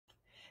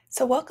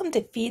So, welcome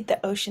to Feed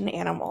the Ocean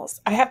Animals.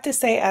 I have to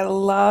say, I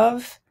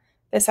love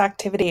this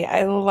activity.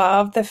 I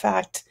love the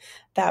fact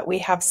that we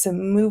have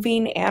some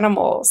moving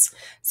animals.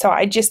 So,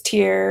 I just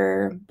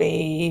hear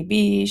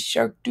baby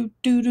shark doo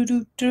doo doo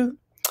doo doo.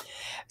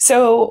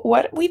 So,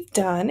 what we've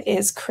done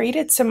is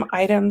created some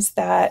items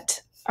that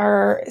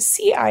are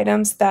sea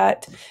items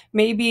that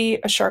maybe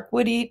a shark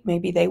would eat,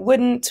 maybe they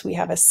wouldn't. We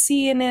have a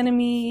sea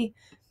anemone,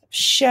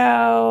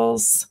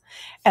 shells,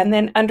 and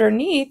then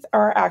underneath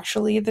are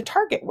actually the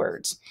target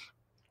words.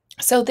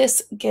 So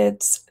this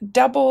gets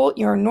double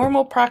your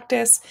normal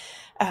practice.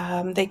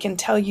 They can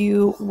tell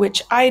you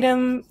which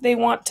item they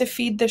want to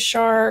feed the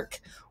shark,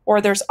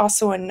 or there's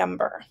also a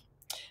number.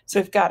 So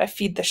we've got to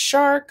feed the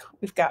shark,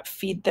 we've got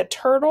feed the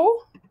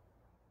turtle,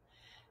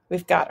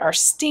 we've got our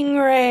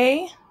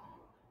stingray,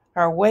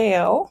 our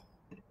whale,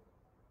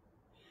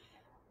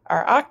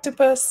 our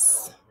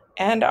octopus,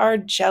 and our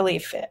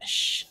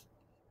jellyfish.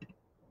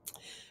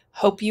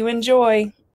 Hope you enjoy.